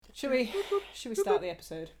Should we start the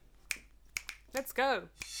episode? Let's go.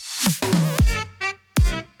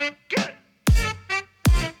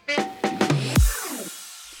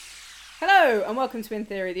 Hello and welcome to In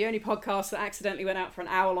Theory, the only podcast that accidentally went out for an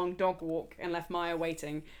hour-long dog walk and left Maya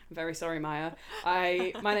waiting. I'm very sorry, Maya.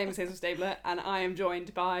 My name is Hazel Stabler and I am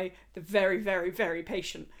joined by the very, very, very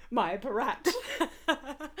patient Maya Barat.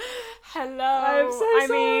 Hello. I'm so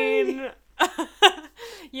sorry.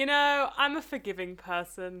 You know, I'm a forgiving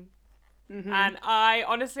person. Mm-hmm. And I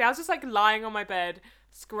was just like lying on my bed,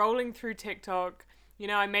 scrolling through TikTok. You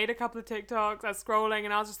know, I made a couple of TikToks, I was scrolling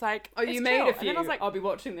and I was just like, Oh, you it's made chill. a few? And then I was like, I'll be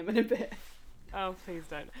watching them in a bit. oh, please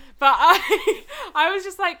don't. But I was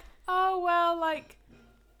just like, oh, well, like,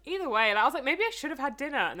 either way. And I was like, maybe I should have had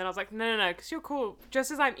dinner. And then I was like, no, because she'll call. Just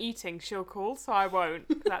as I'm eating, she'll call, so I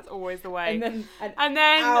won't. That's always the way. And then and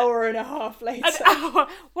then hour and a half later.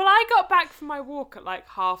 Well, I got back from my walk at like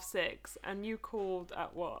 6:30, and you called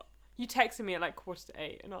at what? You texted me at like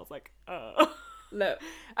 7:45, and I was like, Look,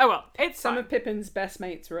 oh well, it's some fine. of Pippin's best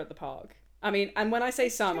mates were at the park. I mean, and when I say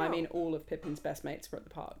some, I Sure. mean all of Pippin's best mates were at the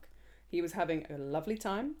park. He was having a lovely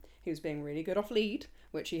time. He was being really good off lead,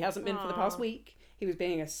 which he hasn't been for the past week. He was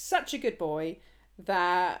being such a good boy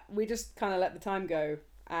that we just kind of let the time go.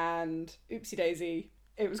 And oopsie daisy,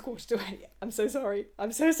 it was 7:45. I'm so sorry.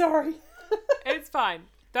 It's fine.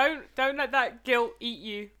 Don't let that guilt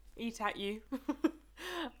eat at you.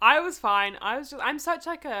 I was fine. I'm such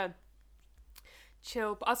like a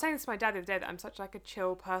chill. I was saying this to my dad the other day that I'm such like a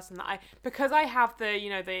chill person that because I have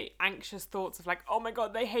the anxious thoughts of like, oh my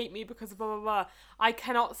god, they hate me because of blah blah blah. I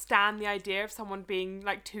cannot stand the idea of someone being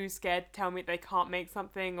like too scared to tell me they can't make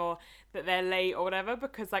something or that they're late or whatever,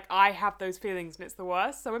 because like I have those feelings and it's the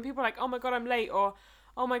worst. So when people are like, oh my god, I'm late, or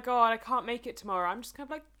oh my god, I can't make it tomorrow, I'm just kind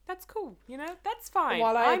of like, that's cool, that's fine.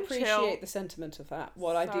 While I I'm appreciate chill. the sentiment of that,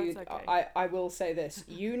 what I do, it's okay. I will say this: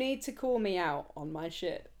 you need to call me out on my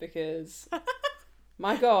shit, because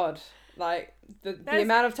my god, like the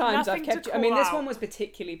amount of times I've kept you. I mean, this one was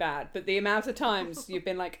particularly bad, but the amount of times you've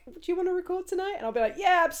been like, "Do you want to record tonight?" And I'll be like,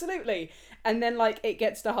 "Yeah, absolutely." And then like it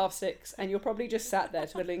gets to 6:30, and you're probably just sat there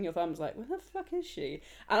twiddling your thumbs, like, "Where the fuck is she?"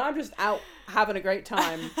 And I'm just out having a great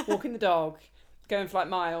time, walking the dog, going for like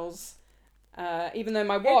miles. Even though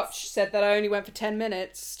my watch said that I only went for 10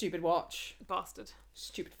 minutes. Stupid watch. Bastard.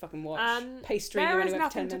 Stupid fucking watch. Pastry, there only is went for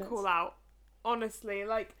 10 nothing to minutes. call out. Honestly,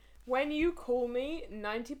 like, when you call me,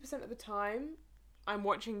 90% of the time, I'm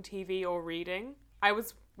watching TV or reading. I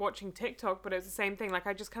was watching TikTok, but it was the same thing. Like,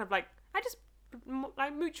 I just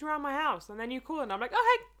mooch around my house, and then you call, and I'm like,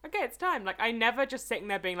 oh, hey, okay, it's time. Like, I never just sitting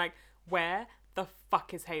there being like, where the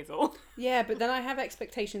fuck is Hazel? Yeah, but then I have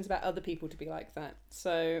expectations about other people to be like that.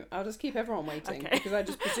 So I'll just keep everyone waiting. Okay. Because I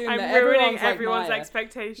just presume I'm that ruining everyone's like Maya.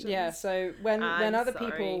 expectations. Yeah, so when other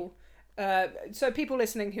sorry. people... so people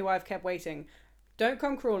listening who I've kept waiting, don't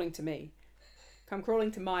come crawling to me. Come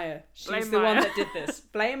crawling to Maya. She's Blame the one Maya. that did this.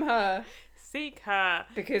 Blame her. Seek her.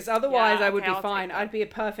 Because otherwise Yeah, I would okay, be I'll fine. take that. I'd be a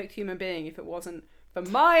perfect human being if it wasn't for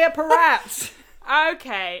Maya Parat.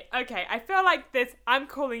 Okay. I feel like this. I'm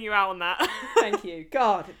calling you out on that. Thank you.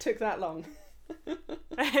 God, it took that long.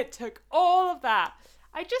 It took all of that.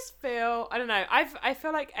 I just feel, I don't know. I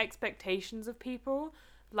feel like expectations of people,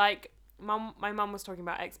 like my mum was talking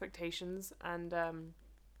about expectations, and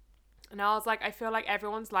I was like, I feel like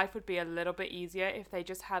everyone's life would be a little bit easier if they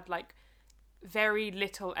just had like very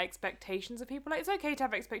little expectations of people. Like, it's okay to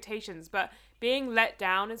have expectations, but being let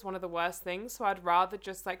down is one of the worst things. So I'd rather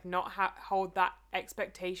just like not hold that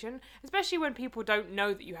expectation, especially when people don't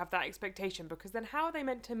know that you have that expectation, because then how are they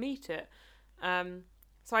meant to meet it?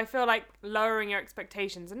 So I feel like lowering your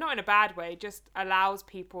expectations, and not in a bad way, just allows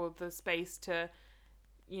people the space to,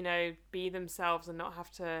 be themselves and not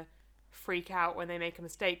have to freak out when they make a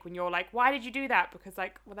mistake. When you're like, why did you do that? Because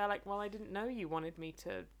they're like, well, I didn't know you wanted me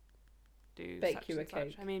to bake you a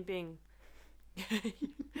cake. I mean, being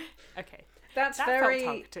okay. That's That very.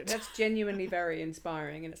 felt targeted. That's genuinely very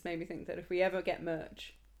inspiring, and it's made me think that if we ever get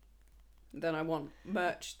merch, then I want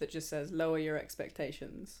merch that just says "lower your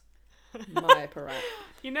expectations." Maya Parat.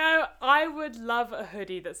 I would love a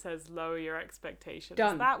hoodie that says "lower your expectations."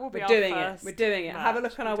 Done. That will be We're our doing first it. We're doing it. Have a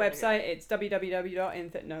merch. look on our We're doing website. It's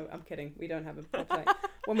www.inth. No, I'm kidding. We don't have a website.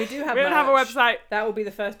 When we do have We don't have a merch, website. that will be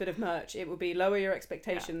the first bit of merch. It will be lower your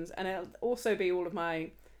expectations, and it'll also be all of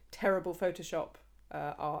my terrible Photoshop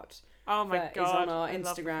art. Oh my that god! is on our I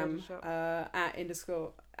love the Instagram Photoshop. at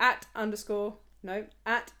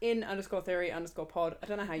in_theory_pod. I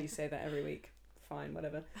don't know how you say that every week. Fine,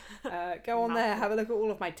 whatever. Go on there, have a look at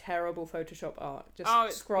all of my terrible Photoshop art.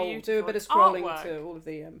 Just scroll, beautiful. do a bit of scrolling Artwork. to all of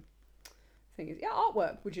the things. Yeah,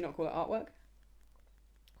 artwork. Would you not call it artwork?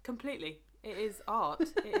 Completely. It is art.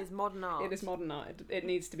 It is modern art. It is modern art. It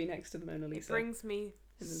needs to be next to the Mona Lisa. It brings me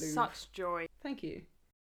such joy. Thank you.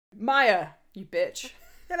 Maya, you bitch.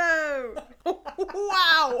 Hello.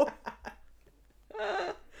 Wow.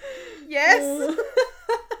 Yes.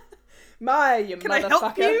 Maya, you Can motherfucker. I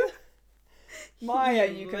help you? Maya,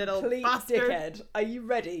 you little complete bastard. dickhead. Are you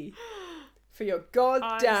ready for your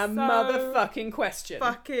goddamn motherfucking question?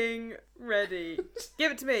 Fucking ready.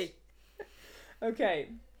 Give it to me. Okay.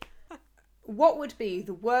 What would be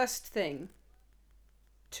the worst thing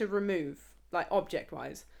to remove, like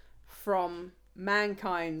object-wise, from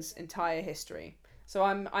mankind's entire history? So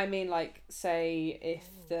I mean, like, say if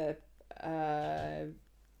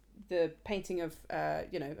the painting of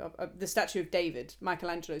the statue of David,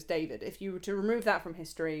 Michelangelo's David, if you were to remove that from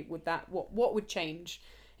history, what would change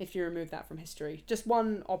if you remove that from history? Just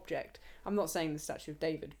one object. I'm not saying the statue of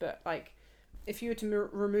David, but like if you were to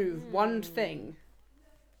remove one thing,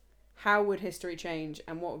 how would history change,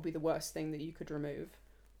 and what would be the worst thing that you could remove?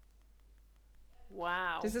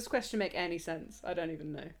 Wow. Does this question make any sense? I don't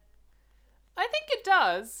even know. I think it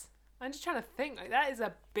does. I'm just trying to think. Like, that is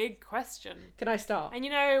a big question. Can I start? And you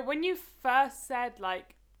know, when you first said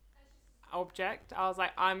like object, I was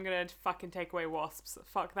like, I'm gonna fucking take away wasps.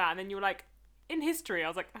 Fuck that. And then you were like, in history, I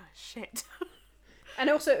was like, oh shit. And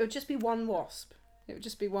also, it would just be one wasp. It would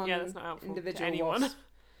just be one that's not helpful individual to anyone. wasp.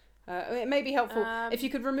 It may be helpful if you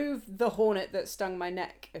could remove the hornet that stung my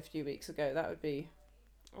neck a few weeks ago. That would be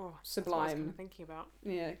sublime. That's what I was kind of thinking about.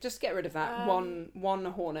 Yeah, just get rid of that one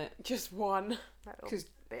hornet. Just one. Because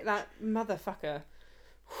that motherfucker,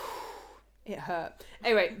 it hurt.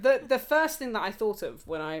 Anyway, the first thing that I thought of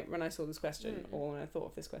when I saw this question, or when I thought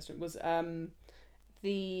of this question, was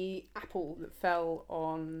the apple that fell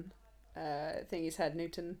on thingy's head,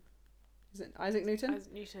 Newton. Is it Isaac Newton?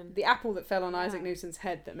 Isaac Newton. The apple that fell on Isaac Newton's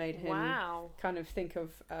head that made him kind of think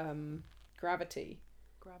of gravity.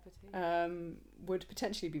 Would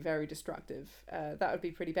potentially be very destructive. That would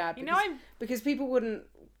be pretty bad. Because people wouldn't,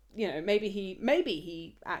 maybe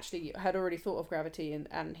he actually had already thought of gravity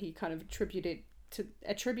and he kind of attributed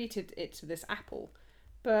it to this apple.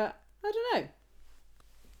 But I don't know.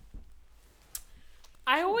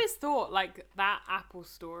 I always thought like that apple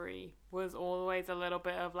story was always a little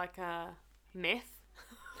bit of like a myth.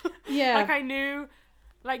 Yeah. Like I knew,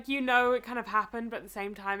 like it kind of happened, but at the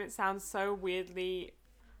same time it sounds so weirdly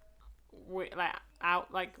like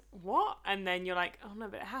out, like what? And then you're like, oh no,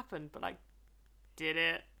 but it happened. But like, did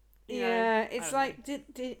it? It's like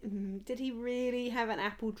did he really have an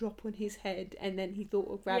apple drop on his head and then he thought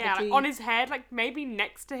of gravity? Yeah, like on his head, like maybe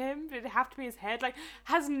next to him. Did it have to be his head? Like,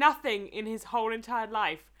 has nothing in his whole entire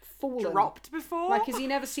life dropped before? Like, has he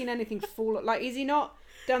never seen anything fall? Like, is he not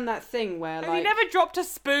done that thing where like he never dropped a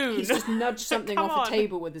spoon? He's just nudged something off a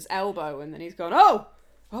table with his elbow and then he's gone,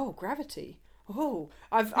 oh, gravity. Oh,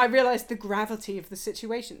 I realised the gravity of the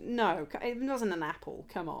situation. No, it wasn't an apple.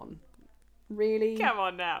 Come on. Really? Come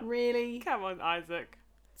on now. Really? Come on, Isaac.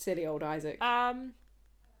 Silly old Isaac.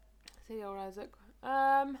 Silly old Isaac.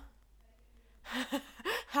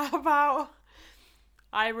 How about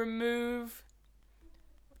I remove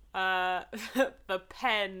the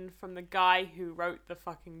pen from the guy who wrote the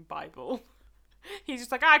fucking Bible? He's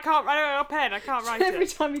just like, I don't have a pen, I can't write Every it.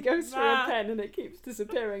 time he goes through a pen and it keeps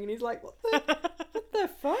disappearing and he's like, what the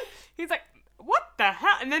fuck? He's like, what the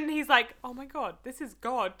hell? And then he's like, oh my god, this is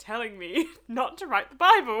God telling me not to write the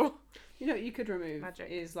Bible. You know what you could remove? Magic.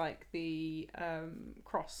 Is like the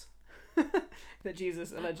cross that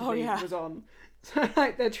Jesus allegedly was on. So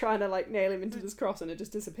like they're trying to like nail him into this cross and it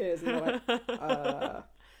just disappears and they're like,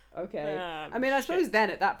 okay. I mean, I suppose then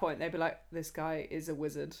at that point they'd be like, this guy is a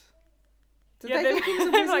wizard. Did they think he was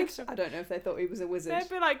a wizard? I don't know if they thought he was a wizard. They'd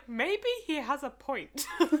be like, maybe he has a point.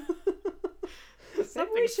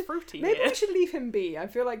 Maybe we should leave him be. I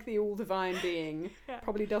feel like the all-divine being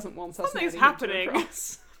probably doesn't want us. Something's happening. And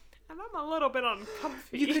I'm a little bit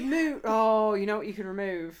uncomfy. You could move... Oh, you know what you could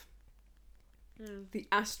remove? The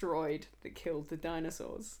asteroid that killed the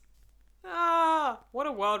dinosaurs. What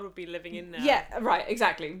a world would be living in now. Yeah, right,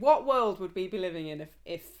 exactly. What world would we be living in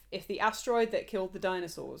if the asteroid that killed the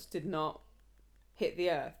dinosaurs did not hit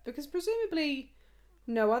the Earth? Because presumably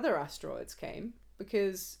no other asteroids came.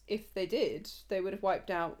 Because if they did, they would have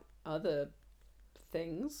wiped out other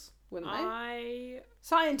things, wouldn't they?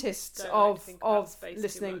 Scientists of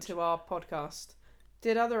listening to our podcast,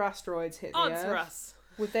 did other asteroids hit the Earth? Answer us.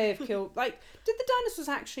 Would they have killed... Like, did the dinosaurs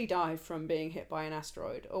actually die from being hit by an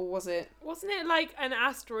asteroid? Or was it... Wasn't it like an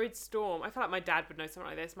asteroid storm? I feel like my dad would know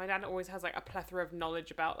something like this. My dad always has like a plethora of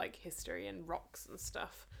knowledge about like history and rocks and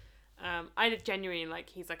stuff. I genuinely like,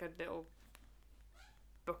 he's like a little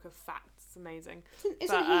book of facts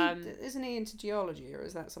It's amazing. Isn't he into geology, or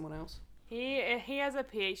is that someone else? He has a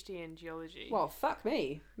PhD in geology. Well, fuck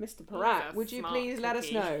me, Mr. Parat. Would you please let us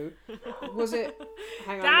know? Was it?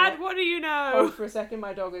 Hang on. Dad, what do you know? Oh, for a second,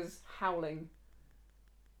 my dog is howling.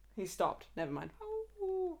 He stopped. Never mind.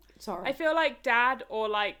 Oh. Sorry. I feel like Dad or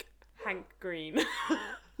like Hank Green.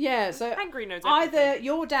 Yeah, so Hank Green knows everything. either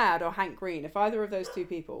your dad or Hank Green. If either of those two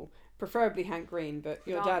people, preferably Hank Green, but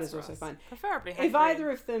your dad is also fine. Preferably Hank If Green. either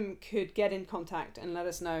of them could get in contact and let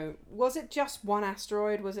us know, was it just one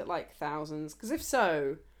asteroid? Was it like thousands? Because if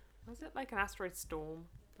so, was it like an asteroid storm,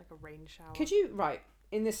 like a rain shower? could you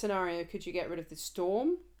in this scenario? Could you get rid of the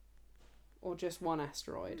storm, or just one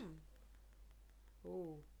asteroid?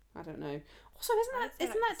 Ooh. I don't know. Also,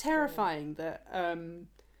 isn't that terrifying that an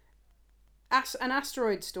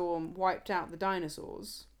asteroid storm wiped out the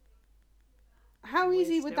dinosaurs? How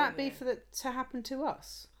easy would that be for that to happen to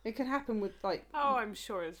us? It could happen with like. Oh, I'm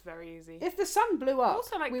sure it's very easy. If the sun blew up,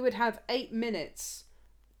 Also, like, we would have 8 minutes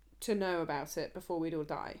to know about it before we'd all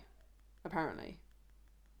die. Apparently.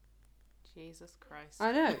 Jesus Christ.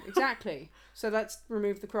 I know exactly. So let's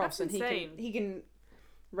remove the cross, That's and insane. he can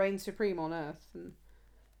reign supreme on Earth. And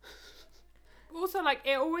Also, like,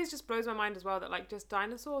 it always just blows my mind as well that like just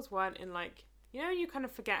dinosaurs weren't in like, you know, you kind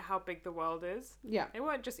of forget how big the world is. yeah, They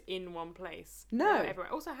weren't just in one place. No. They were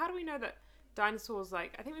everywhere. Also, how do we know that dinosaurs,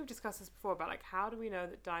 like, I think we've discussed this before about like how do we know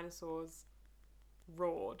that dinosaurs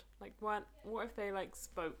roared? Like, what if they like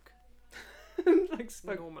spoke? like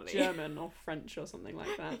spoke normally. German or French or something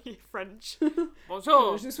like that. French.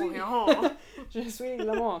 Bonjour. Je suis- Bonjour. Je suis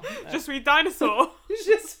le monde. Je suis dinosaur.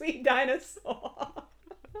 Je suis dinosaur.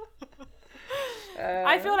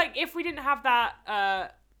 I feel like if we didn't have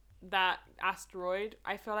that that asteroid,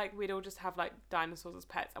 I feel like we'd all just have like dinosaurs as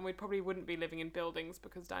pets, and we probably wouldn't be living in buildings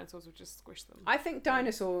because dinosaurs would just squish them. I think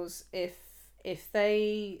dinosaurs, if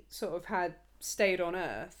they sort of had stayed on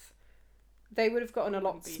Earth, they would have gotten a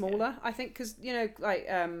lot smaller. I think because like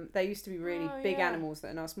they used to be really big animals that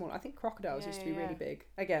are now smaller. I think crocodiles used to be really big.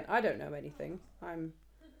 Again, I don't know anything.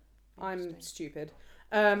 I'm stupid.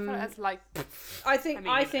 I feel like that's like. I think don't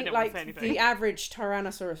like wanna say anything. the average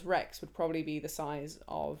Tyrannosaurus Rex would probably be the size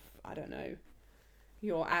of, I don't know,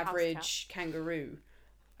 your average kangaroo,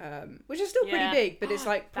 which is still pretty big, but it's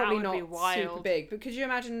like probably would not be wild. super big. But could you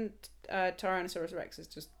imagine Tyrannosaurus Rex is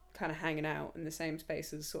just kind of hanging out in the same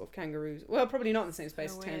space as sort of kangaroos? Well, probably not in the same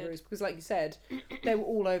space as kangaroos, because like you said, they were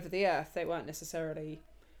all over the earth. They weren't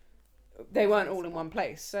all in one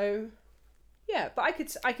place. So yeah, but I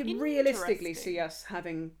could realistically see us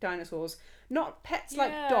having dinosaurs, not pets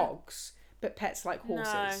like dogs, but pets like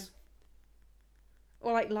horses.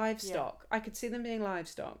 Or like livestock. I could see them being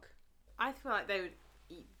livestock. I feel like they would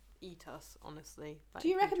eat us, honestly. Like, Do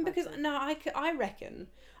you reckon? Because no, I reckon.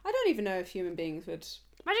 I don't even know if human beings would.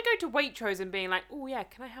 Imagine going to Waitrose and being like, "Oh yeah,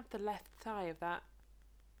 can I have the left thigh of that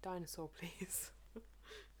dinosaur, please?"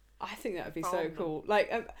 I think that would be so cool.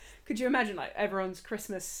 Like, could you imagine like everyone's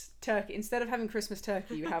Christmas turkey? Instead of having Christmas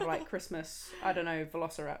turkey, you have like Christmas, I don't know,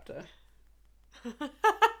 Velociraptor.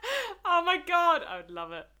 Oh my god, I would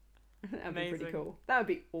love it. That'd be pretty cool. That would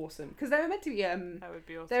be awesome because they were meant to be. That would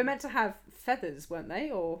be awesome. They were meant to have feathers, weren't they,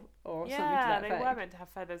 or something to that effect? they were meant to have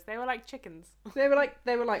feathers. They were like chickens. They were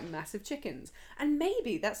like massive chickens, and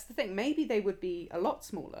maybe that's the thing. Maybe they would be a lot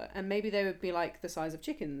smaller, and maybe they would be like the size of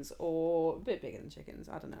chickens or a bit bigger than chickens.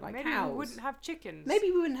 I don't know, like maybe cows. we wouldn't have chickens. Maybe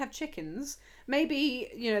we wouldn't have chickens. Maybe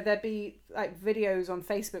there'd be like videos on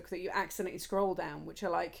Facebook that you accidentally scroll down, which are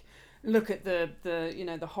like, look at the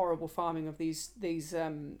horrible farming of these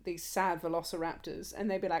sad velociraptors, and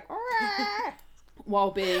they'd be like, while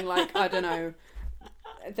being like, I don't know,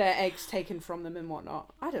 their eggs taken from them and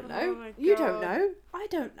whatnot. I don't know. Oh You don't know. I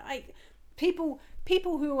don't. People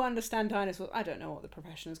who understand dinosaurs. I don't know what the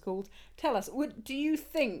profession is called. Tell us. Do you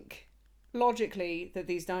think logically that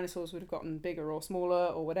these dinosaurs would have gotten bigger or smaller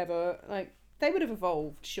or whatever? Like they would have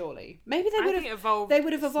evolved, surely. Maybe they would have evolved. They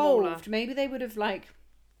would have evolved. Smaller. Maybe they would have like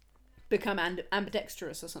become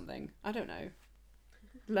ambidextrous or something. I don't know.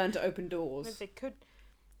 Learn to open doors. Maybe they could.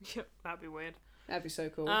 That'd be weird. That'd be so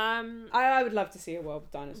cool. I would love to see a world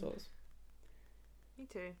with dinosaurs. Me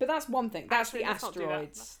too. But that's one thing. That's Actually, the let's not do that.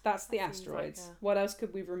 asteroids. That's the That seems like, asteroids. What else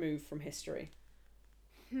could we remove from history?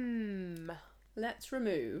 Let's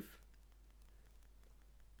remove.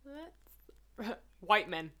 White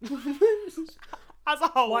men. As a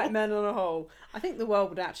whole. White men on a whole. I think the world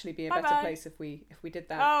would actually be a better place if we did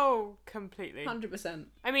that. Oh, completely. 100%.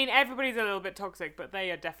 I mean, everybody's a little bit toxic, but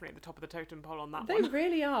they are definitely at the top of the totem pole on that They one.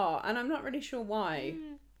 really are, and I'm not really sure why.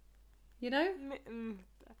 You know?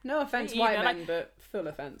 No offense, Me white either, men, but full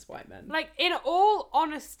offense, white men. Like, in all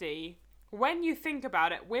honesty, when you think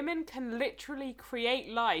about it, women can literally create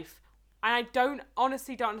life. And I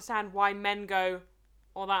honestly don't understand why men go,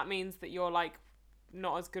 well, that means that you're, like,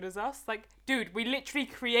 not as good as us. Like, dude, we literally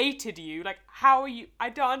created you. Like, how are you? I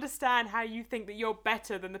don't understand how you think that you're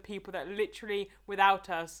better than the people that literally, without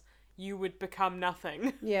us, you would become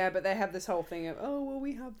nothing. Yeah, but they have this whole thing of, oh, well,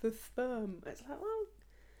 we have the sperm. It's like, well...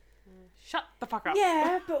 Shut the fuck up.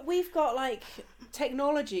 Yeah, but we've got, like,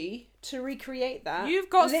 technology to recreate that.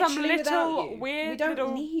 You've got some literally little weird We don't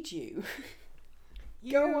little... need you.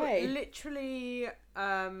 You Go away. literally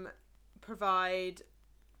provide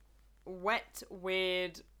wet,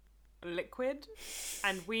 weird liquid,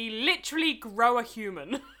 and we literally grow a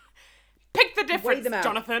human. Pick the difference, Weigh them out.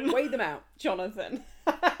 Jonathan. Weigh them out, Jonathan.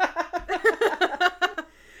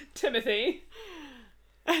 Timothy.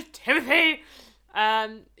 Timothy!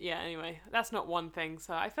 Yeah, anyway, that's not one thing.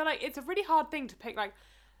 So I feel like it's a really hard thing to pick. Like,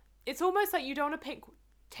 it's almost like you don't want to pick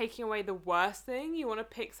taking away the worst thing. You want to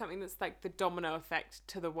pick something that's like the domino effect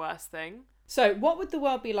to the worst thing. So what would the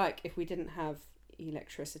world be like if we didn't have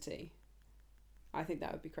electricity? I think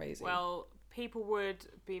that would be crazy. Well, people would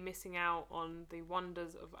be missing out on the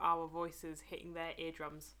wonders of our voices hitting their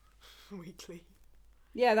eardrums weekly.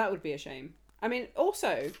 Yeah, that would be a shame. I mean,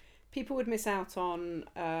 also, people would miss out on,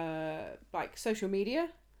 like, social media.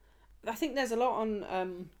 I think there's a lot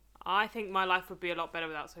on... I think my life would be a lot better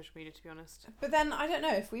without social media, to be honest. But then, I don't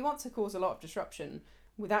know, if we want to cause a lot of disruption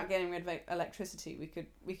without getting rid of electricity,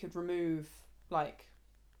 we could remove, like,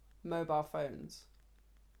 mobile phones.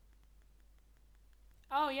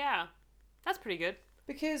 Oh, yeah. That's pretty good.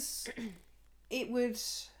 Because it would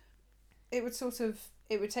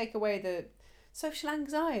take away the social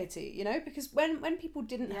anxiety, you know? Because when people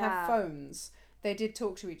didn't have phones, they did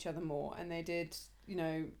talk to each other more, and they did, you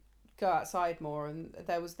know, go outside more, and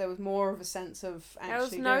there was more of a sense of actually doing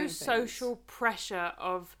things. There was no social pressure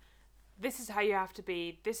of, this is how you have to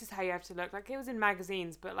be, this is how you have to look. Like, it was in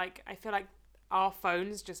magazines, but, like, I feel like our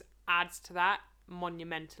phones just adds to that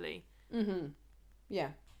monumentally. Mm-hmm.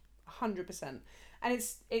 Yeah, 100%. And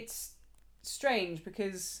it's strange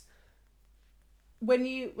because when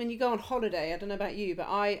you go on holiday, I don't know about you, but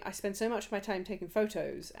I spend so much of my time taking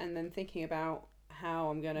photos and then thinking about how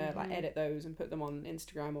I'm gonna like edit those and put them on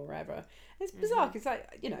Instagram or wherever. And it's bizarre because,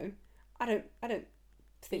 like, you know, I don't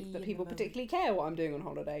think that people particularly care what I'm doing on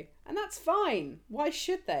holiday, and that's fine. Why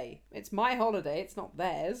should they? It's my holiday. It's not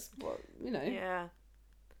theirs. Well, you know. Yeah.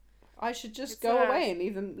 I should just go away and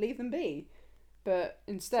leave them be. But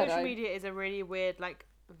instead, social media is a really weird, like,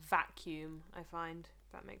 vacuum, I find,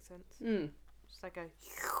 if that makes sense. Just like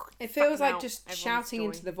it feels like just shouting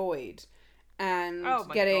into the void and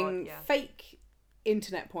getting fake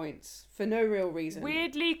internet points for no real reason.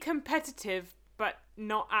 Weirdly competitive, but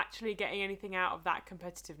not actually getting anything out of that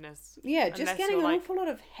competitiveness. Yeah, just getting an awful lot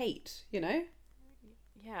of hate, you know?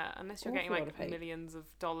 Yeah, unless you're getting like millions of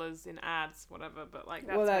dollars in ads, whatever. But like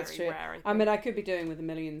that's very rare. I mean, I could be doing with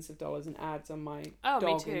millions of dollars in ads on my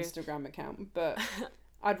dog Instagram account, but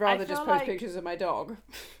I'd rather just post pictures of my dog.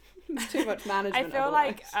 It's too much management. I feel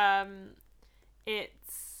otherwise. Like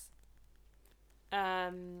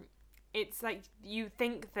it's like you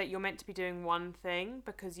think that you're meant to be doing one thing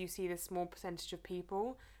because you see this small percentage of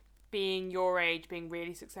people being your age being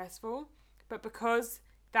really successful, but because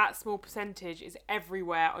that small percentage is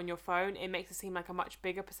everywhere on your phone, it makes it seem like a much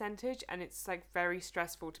bigger percentage, and it's like very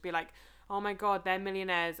stressful to be like, oh my god, they're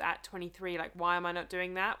millionaires at 23, like why am I not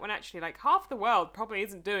doing that? When actually like half the world probably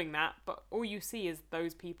isn't doing that, but all you see is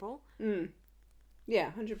those people.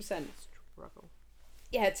 Yeah, 100%. Struggle.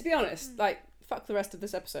 Yeah, to be honest, like, fuck the rest of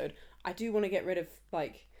this episode. I do want to get rid of,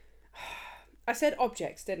 like, I said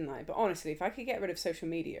objects, didn't I? But honestly, if I could get rid of social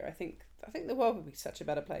media, I think the world would be such a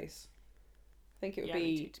better place. I think it would be,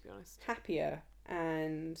 me too, to be honest, happier, but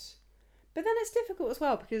then it's difficult as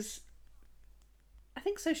well because I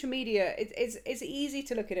think social media, it's easy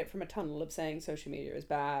to look at it from a tunnel of saying social media is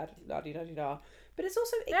bad, da-di-da-di-da, but it's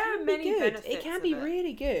also, it can be good. It can be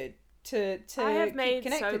really good to I have made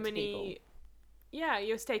keep connected so many, to people. Yeah,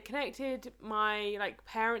 you stay connected. My like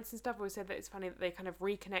parents and stuff always said that it's funny that they kind of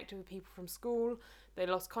reconnected with people from school they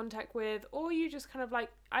lost contact with, or you just kind of like,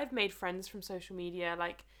 I've made friends from social media.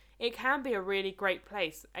 Like, it can be a really great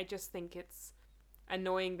place. I just think it's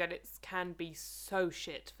annoying that it can be so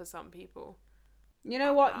shit for some people. You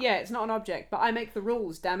know what? Yeah, it's not an object, but I make the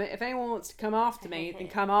rules, damn it. If anyone wants to come after me, then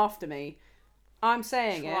come after me. I'm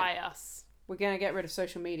saying Try us. We're going to get rid of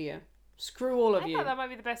social media. Screw all of you. I thought that might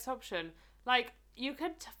be the best option. Like, you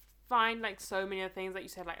could find, like, so many other things. Like you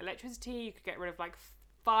said, like, electricity. You could get rid of, like,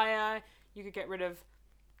 fire. You could get rid of,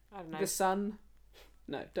 I don't know. The sun.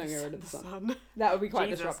 No, don't get rid of the sun. That would be quite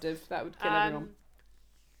disruptive. That would kill everyone.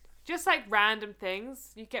 just like random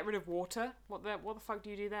things. You get rid of water. What the fuck do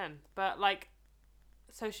you do then? But like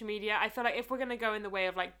social media, I feel like if we're gonna go in the way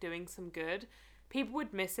of like doing some good, people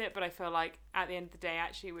would miss it, but I feel like at the end of the day,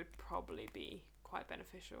 actually, it would probably be quite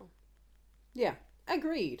beneficial. Yeah,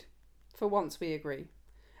 agreed. For once, we agree.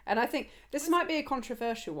 And I think this might be a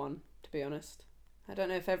controversial one, to be honest. I don't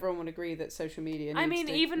know if everyone would agree that social media needs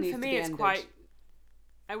even needs for to me, be it's ended. quite...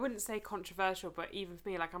 I wouldn't say controversial, but even for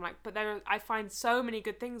me, like, I'm like... But I find so many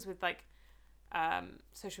good things with, like,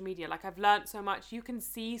 social media. Like, I've learnt so much. You can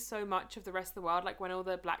see so much of the rest of the world. Like, when all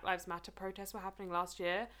the Black Lives Matter protests were happening last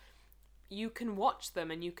year, you can watch them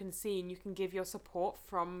and you can see and you can give your support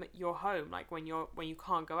from your home, like when you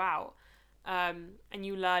can't go out. And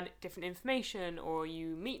you learn different information, or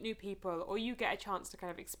you meet new people, or you get a chance to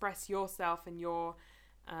kind of express yourself and your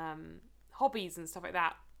hobbies and stuff like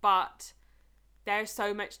that. But there's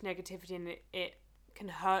so much negativity and it can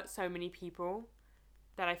hurt so many people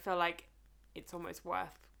that I feel like it's almost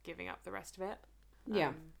worth giving up the rest of it.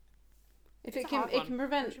 Yeah. If it can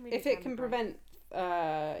prevent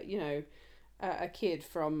a kid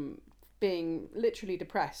from being literally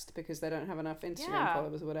depressed because they don't have enough Instagram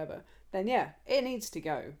followers or whatever, then yeah, it needs to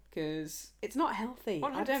go because it's not healthy.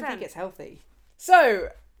 100%. I don't think it's healthy. So,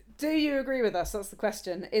 do you agree with us? That's the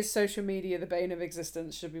question. Is social media the bane of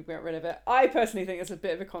existence? Should we get rid of it? I personally think it's a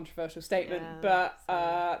bit of a controversial statement, but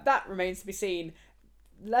that remains to be seen.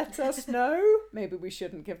 Let us know. Maybe we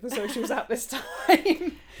shouldn't give the socials out this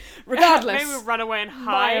time. Regardless. Maybe we'll run away and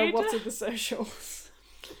hide. Maya, what are the socials?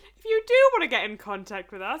 If you do want to get in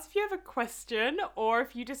contact with us, if you have a question, or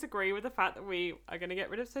if you disagree with the fact that we are going to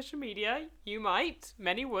get rid of social media, you might.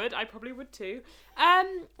 Many would. I probably would too.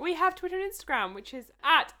 We have Twitter and Instagram, which is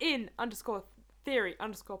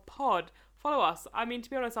 @in_theory_pod. Follow us. I mean, to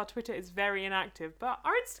be honest, our Twitter is very inactive, but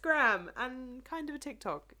our Instagram and kind of a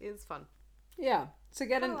TikTok is fun. Yeah. So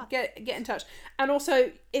get in touch. And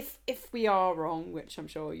also, if we are wrong, which I'm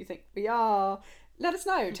sure you think we are, let us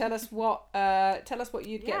know. Tell us what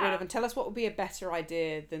you'd get rid of, and tell us what would be a better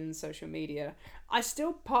idea than social media.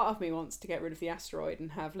 Part of me wants to get rid of the asteroid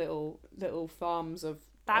and have little farms of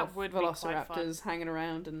velociraptors hanging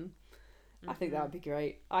around, and I think that would be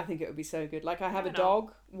great. I think it would be so good. Like, I have a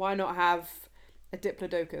dog. Why not have a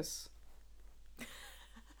Diplodocus?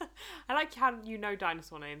 I like how you know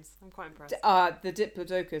dinosaur names. I'm quite impressed. The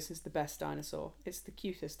Diplodocus is the best dinosaur. It's the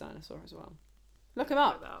cutest dinosaur as well. Look him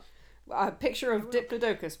up. A picture of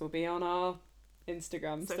Diplodocus will be on our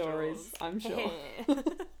Instagram stories, I'm sure.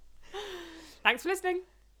 Thanks for listening.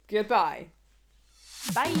 Goodbye.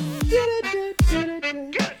 Bye.